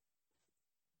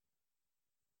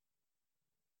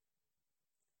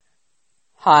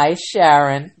Hi,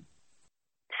 Sharon.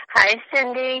 Hi,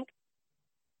 Cindy.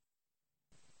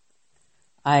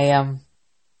 I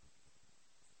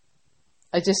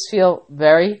just feel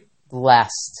very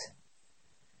blessed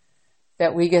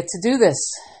that we get to do this.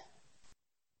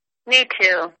 Me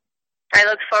too. I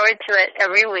look forward to it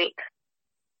every week.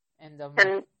 And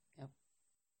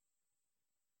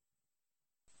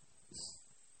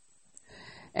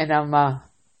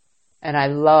I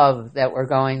love that we're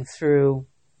going through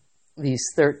these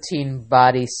 13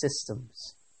 body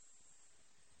systems.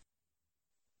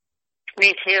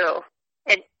 Me too.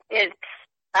 It's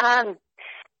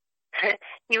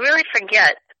you really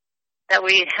forget that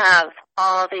we have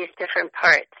all these different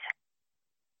parts.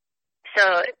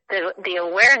 So the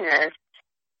awareness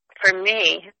for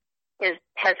me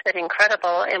has been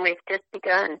incredible, and we've just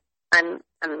begun. I'm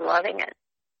loving it,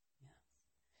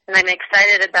 and I'm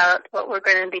excited about what we're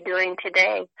going to be doing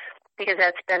today, because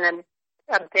that's been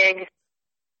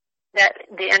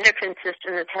the endocrine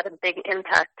system has had a big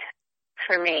impact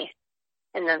for me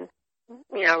in the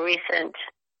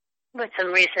with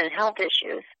some recent health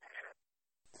issues.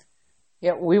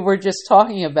 Yeah, we were just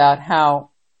talking about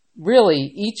how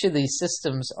really each of these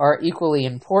systems are equally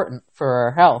important for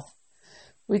our health.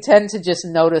 We tend to just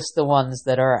notice the ones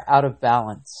that are out of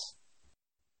balance.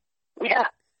 Yeah,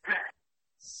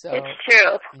 it's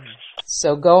true.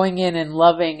 So going in and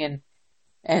loving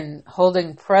and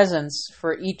holding presence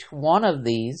for each one of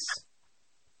these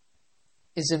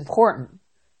is important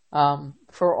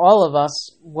for all of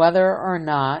us, whether or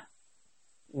not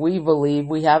we believe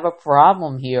we have a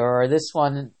problem here, or this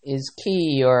one is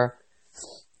key, or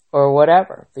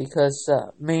whatever, because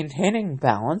maintaining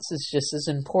balance is just as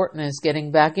important as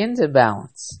getting back into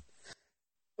balance.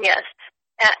 Yes.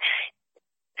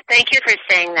 Thank you for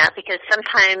saying that, because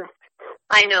sometimes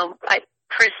I know I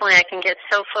can get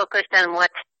so focused on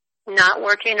what's not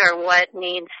working or what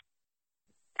needs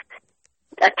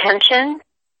attention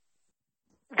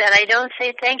that I don't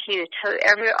say thank you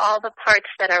to all the parts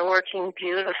that are working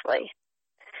beautifully.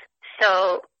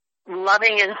 So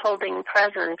loving and holding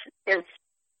presence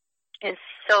is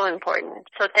so important.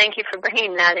 So thank you for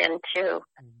bringing that in too.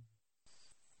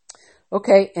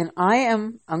 Okay, and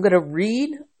I'm going to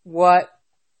read what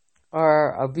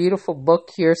a beautiful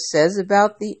book here says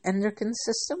about the endocrine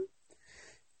system,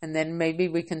 and then maybe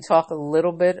we can talk a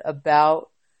little bit about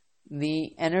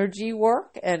the energy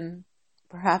work and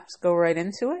perhaps go right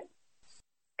into it?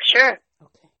 Sure.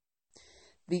 Okay.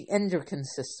 The endocrine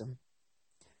system.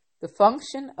 The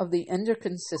function of the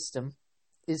endocrine system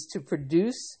is to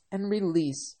produce and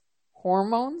release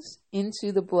hormones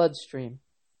into the bloodstream.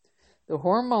 The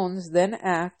hormones then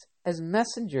act as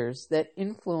messengers that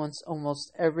influence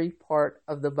almost every part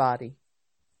of the body.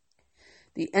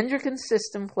 The endocrine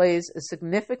system plays a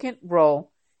significant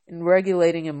role in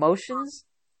regulating emotions,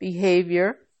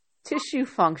 behavior, tissue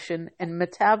function, and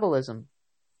metabolism.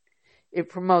 It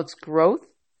promotes growth,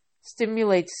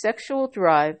 stimulates sexual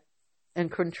drive,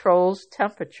 and controls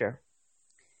temperature.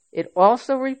 It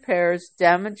also repairs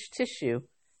damaged tissue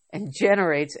and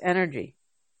generates energy.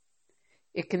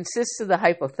 It consists of the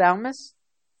hypothalamus,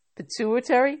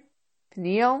 pituitary,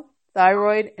 pineal,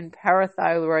 thyroid, and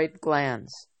parathyroid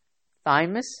glands,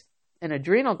 thymus and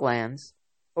adrenal glands,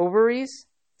 ovaries,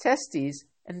 testes,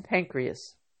 and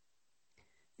pancreas.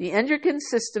 The endocrine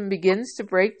system begins to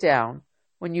break down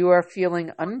when you are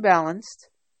feeling unbalanced,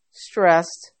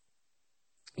 stressed,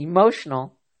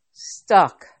 emotional,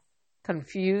 stuck,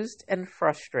 confused, and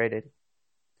frustrated.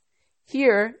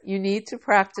 Here, you need to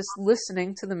practice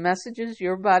listening to the messages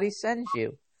your body sends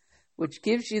you, which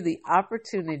gives you the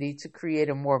opportunity to create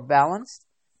a more balanced,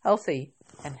 healthy,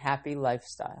 and happy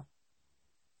lifestyle.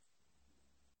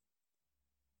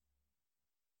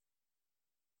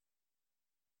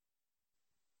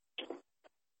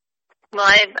 Well,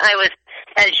 I was,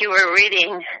 as you were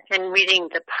reading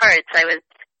the parts,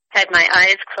 had my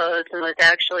eyes closed and was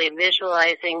actually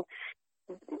visualizing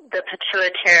the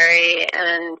pituitary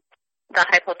and the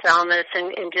hypothalamus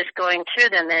and just going through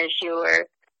them as you were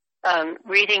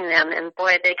reading them. And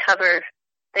boy, they cover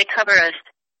us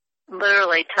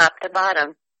literally top to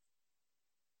bottom,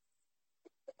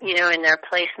 in their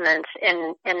placements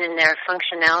and in their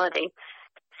functionality.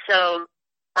 So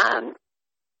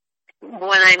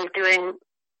when I'm doing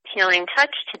healing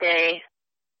touch today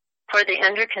for the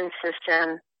endocrine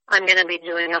system, I'm going to be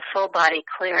doing a full body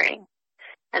clearing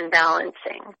and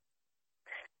balancing.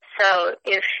 So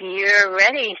if you're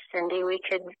ready, Cindy, we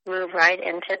could move right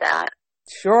into that.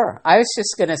 Sure. I was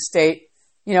just going to state,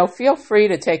 feel free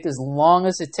to take as long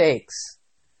as it takes.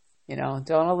 Don't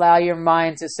allow your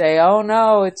mind to say, oh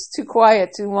no, it's too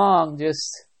quiet, too long.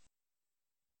 Just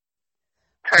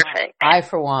perfect. I,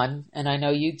 for one, and I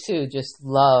know you too, just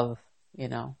love,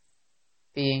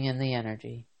 being in the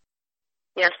energy.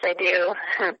 Yes, I do.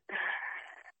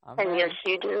 All And right. yes,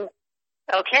 you do.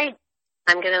 Okay.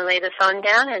 I'm going to lay the phone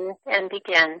down and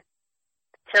begin.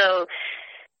 So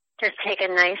just take a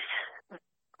nice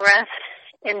breath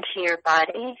into your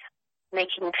body,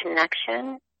 making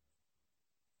connection.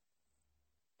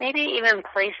 Maybe even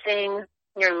placing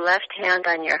your left hand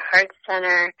on your heart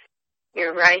center,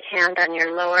 your right hand on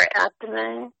your lower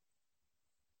abdomen.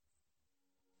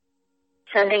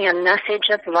 Sending a message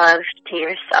of love to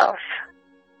yourself.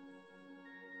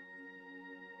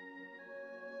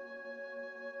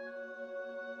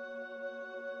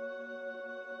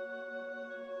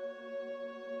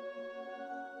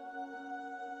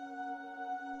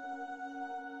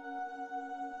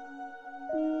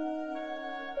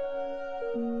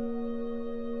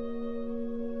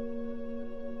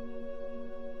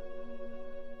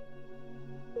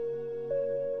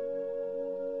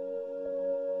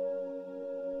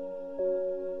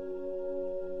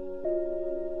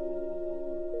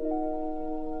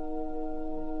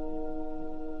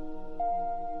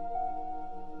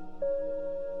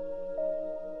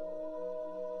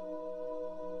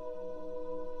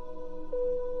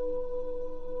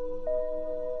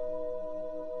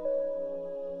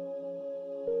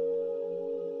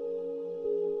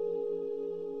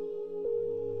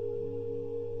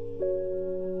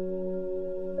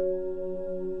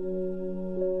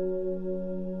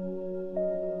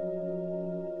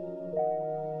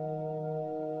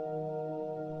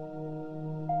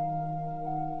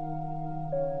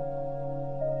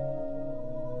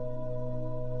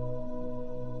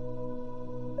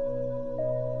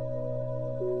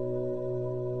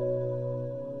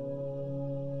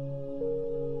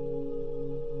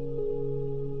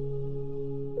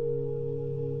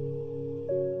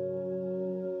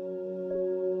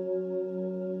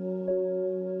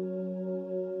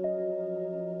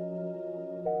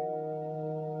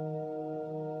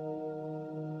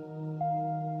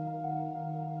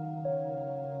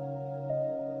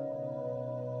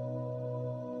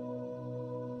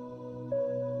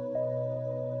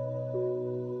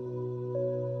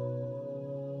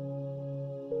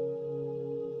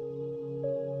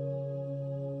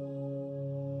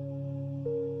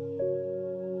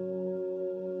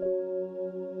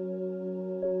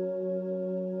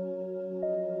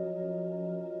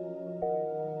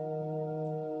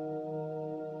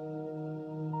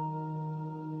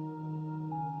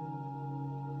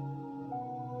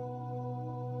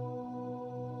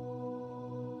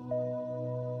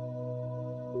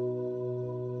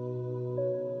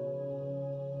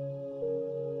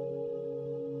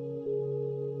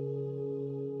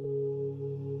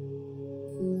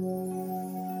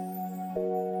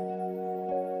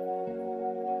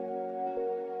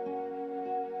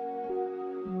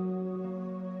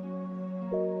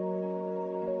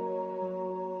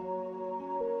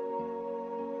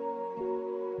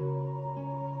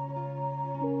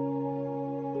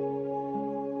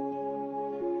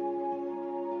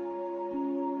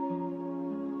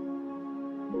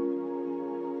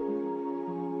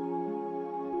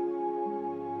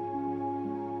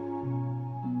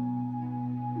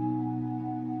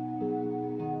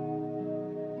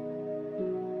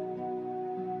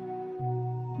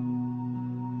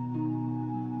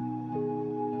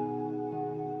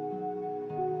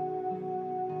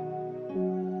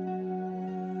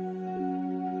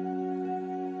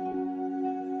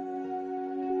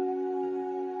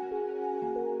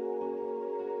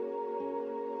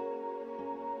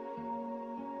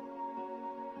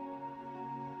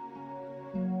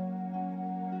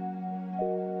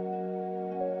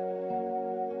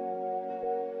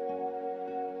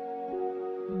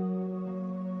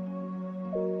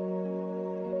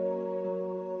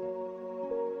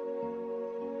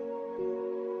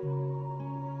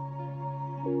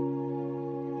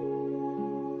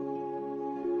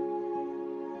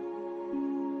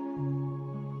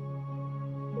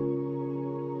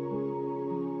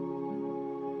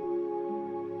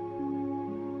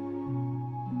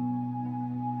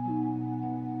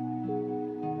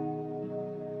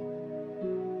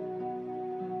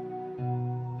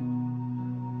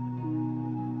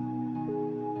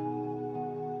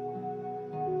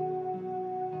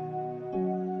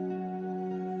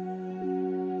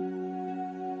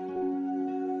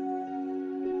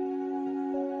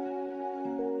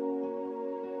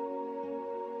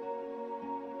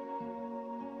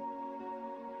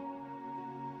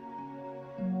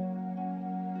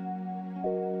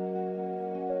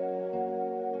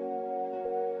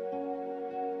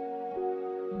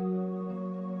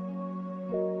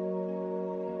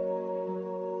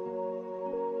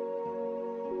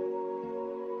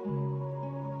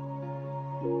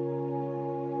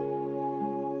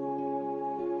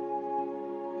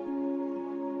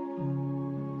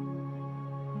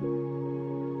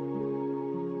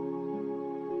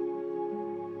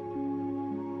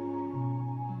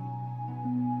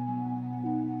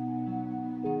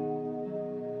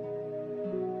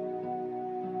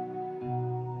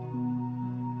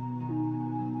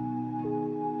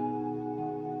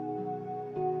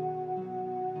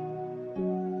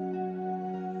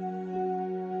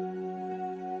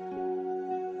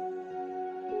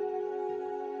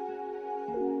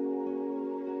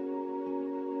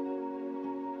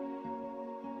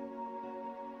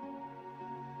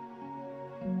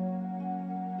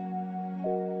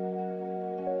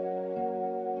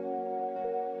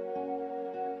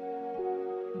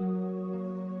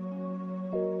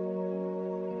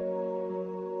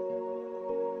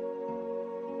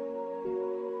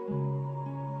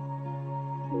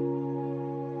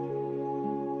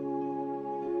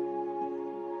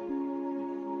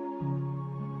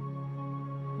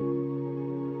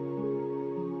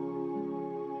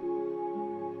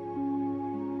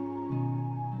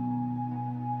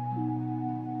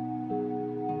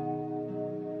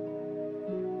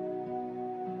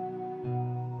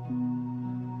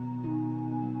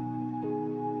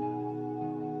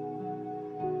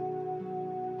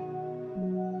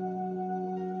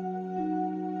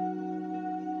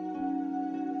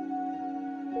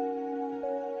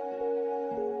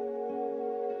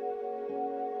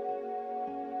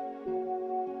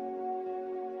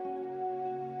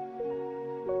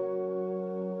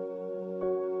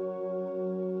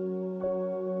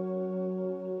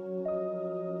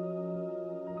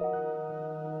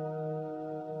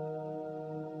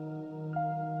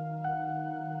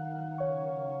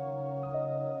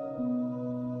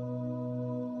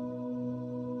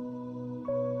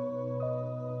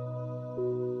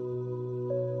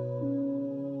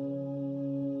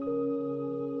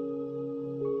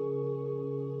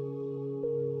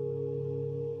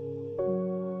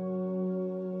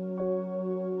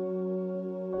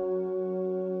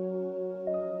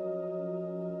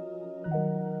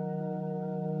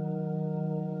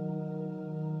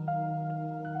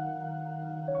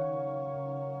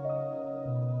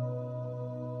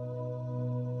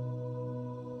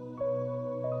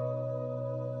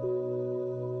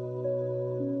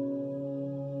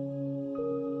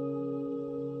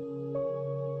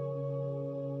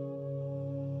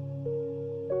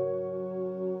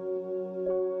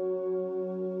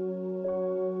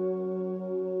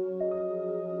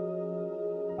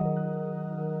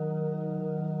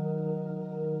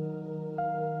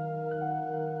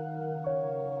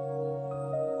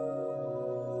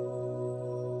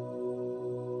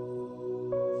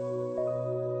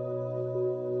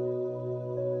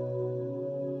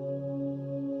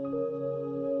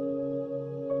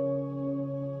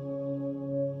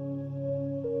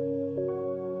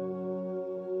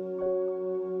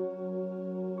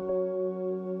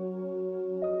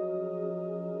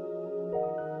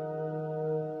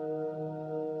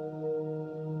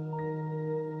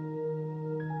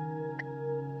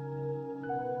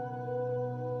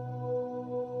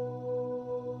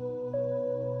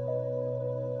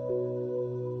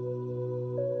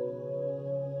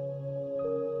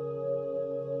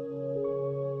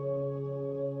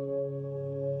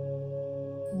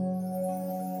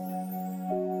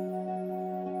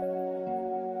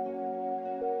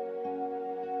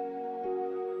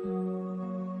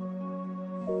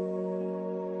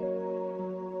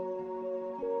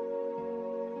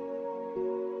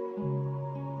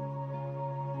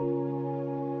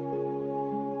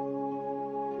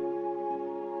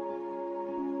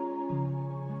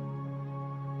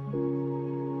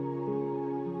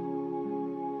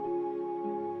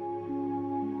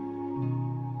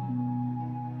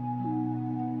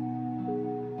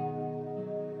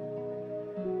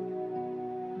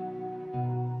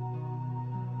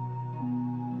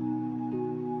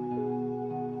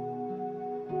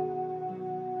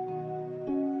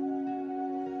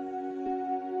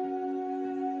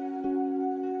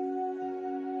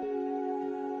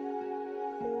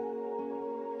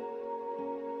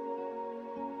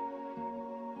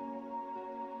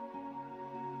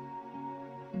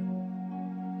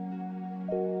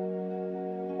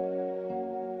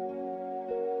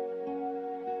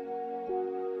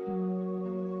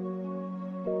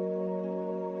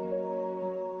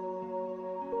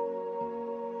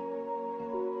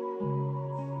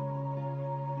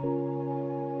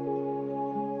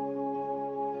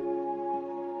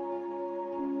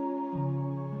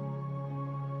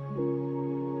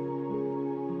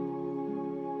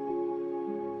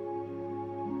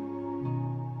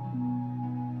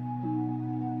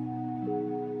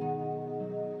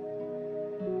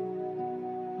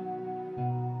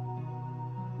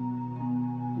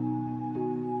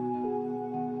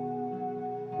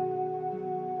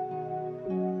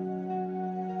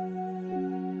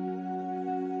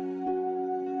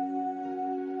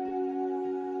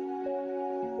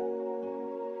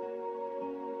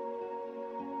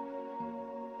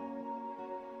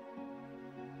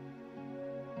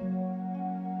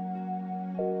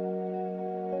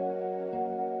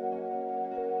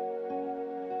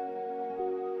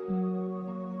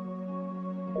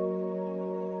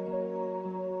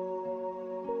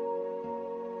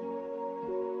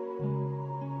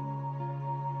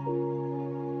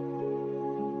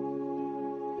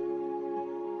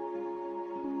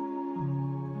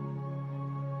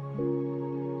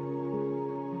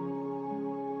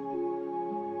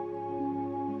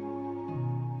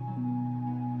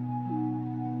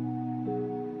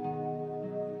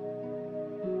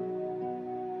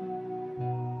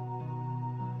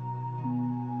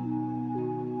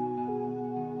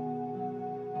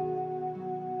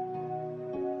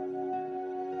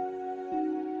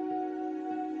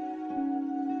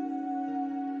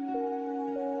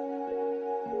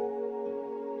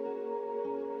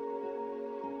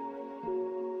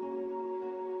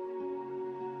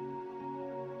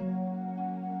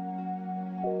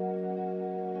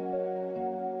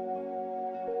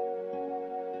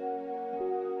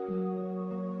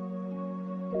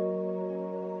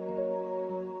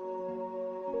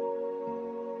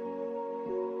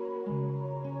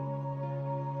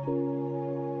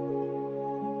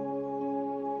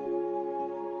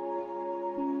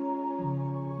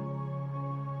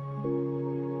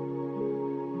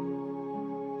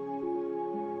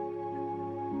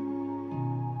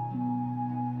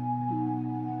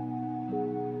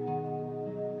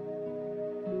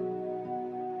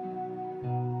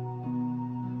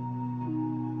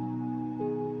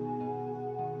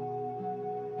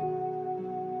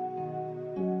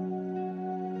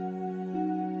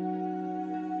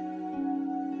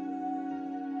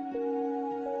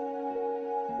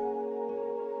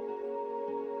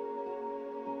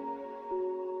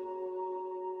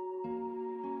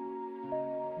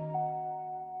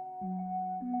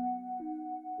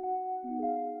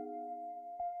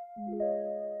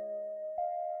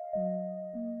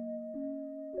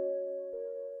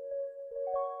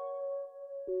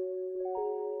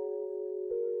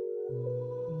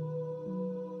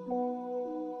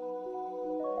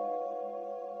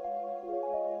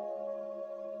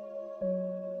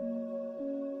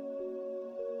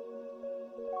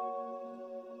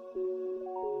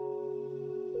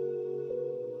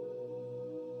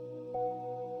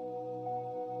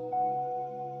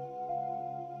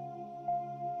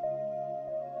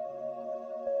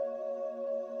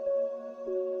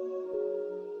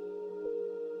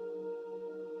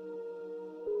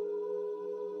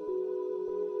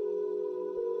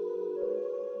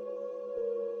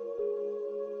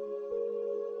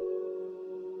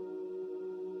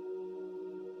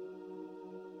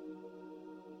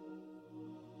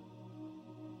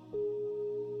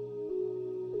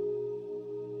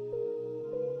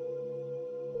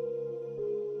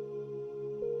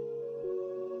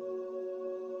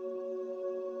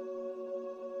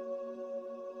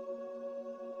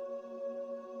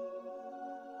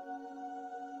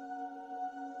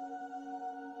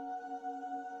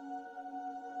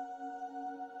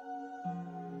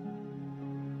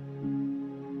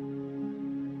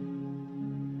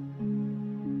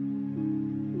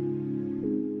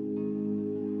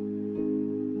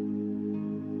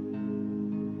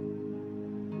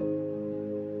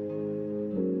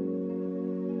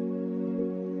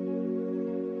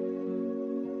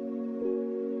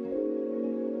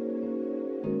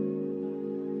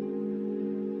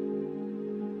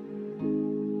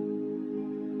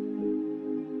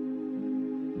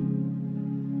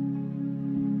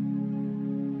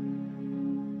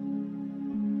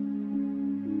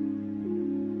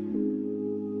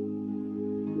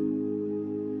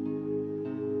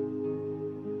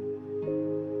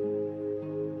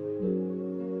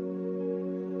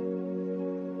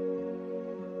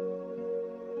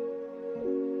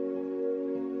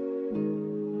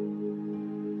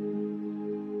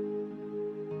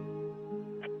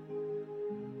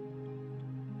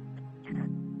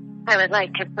 I would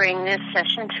like to bring this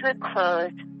session to a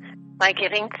close by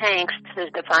giving thanks to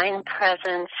the Divine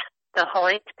Presence, the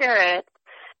Holy Spirit,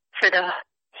 for the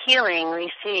healing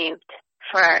received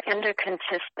for our endocrine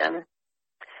system.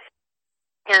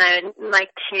 And I would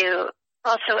like to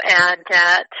also add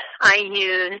that I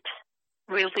used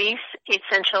Release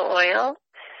Essential Oil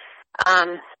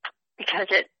because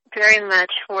it very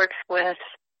much works with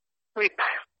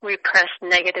repressed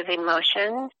negative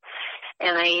emotions,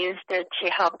 and I used it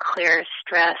to help clear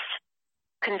stress,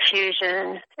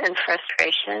 confusion, and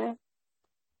frustration.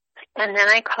 And then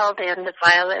I called in the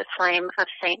Violet Flame of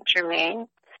Saint Germain,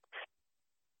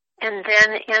 and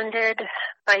then ended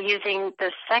by using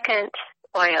the second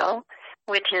oil,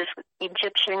 which is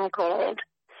Egyptian gold.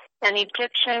 And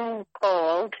Egyptian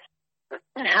gold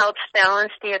helps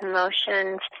balance the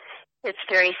emotions. It's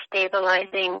very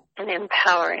stabilizing and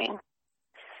empowering.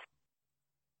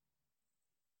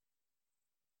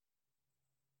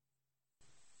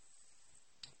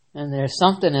 And there's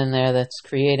something in there that's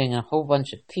creating a whole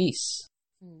bunch of peace.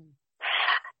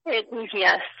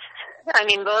 Yes. I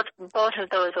mean, both of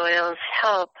those oils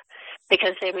help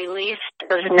because they release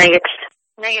those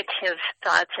negative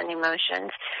thoughts and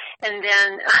emotions. And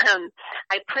then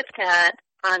I put that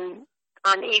on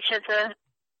each of the,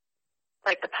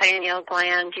 like the pineal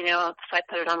gland, so I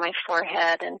put it on my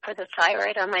forehead, and for the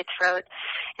thyroid on my throat.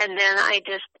 And then I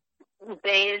just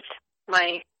bathe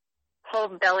my whole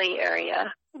belly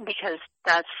area because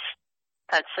that's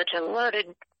such a loaded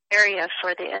area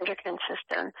for the endocrine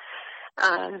system.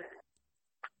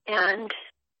 And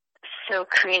so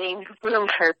creating room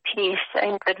for peace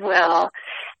and goodwill.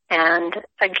 And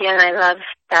again, I love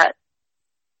that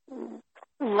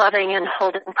loving and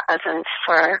holding presence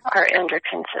for our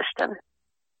endocrine system.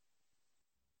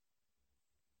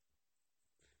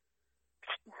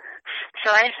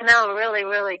 So I smell really,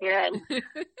 really good.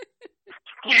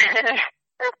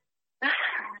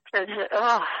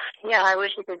 Oh, yeah, I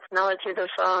wish you could smell it through the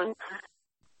phone.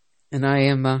 And I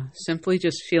am simply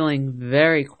just feeling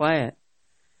very quiet.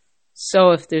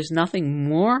 So if there's nothing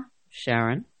more,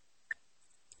 Sharon,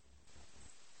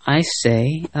 I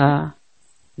say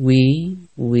we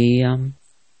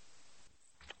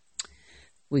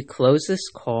close this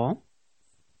call,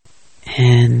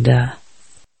 and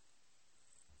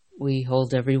we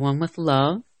hold everyone with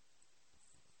love,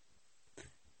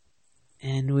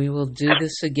 and we will do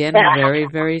this again very,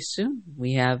 very soon.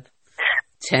 We have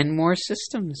 10 more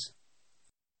systems.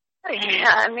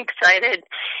 Yeah, I'm excited.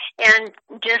 And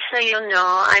just so you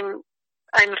know,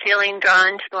 I'm feeling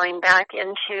drawn to going back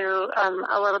into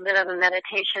a little bit of a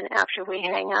meditation after we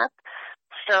hang up.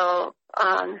 So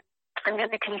I'm going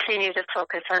to continue to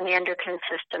focus on the endocrine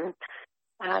system.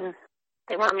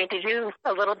 They want me to do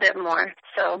a little bit more.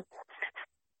 So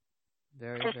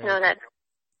just know that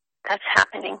that's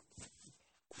happening.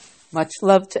 Much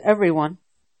love to everyone.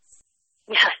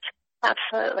 Yes,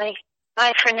 absolutely.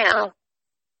 Bye for now.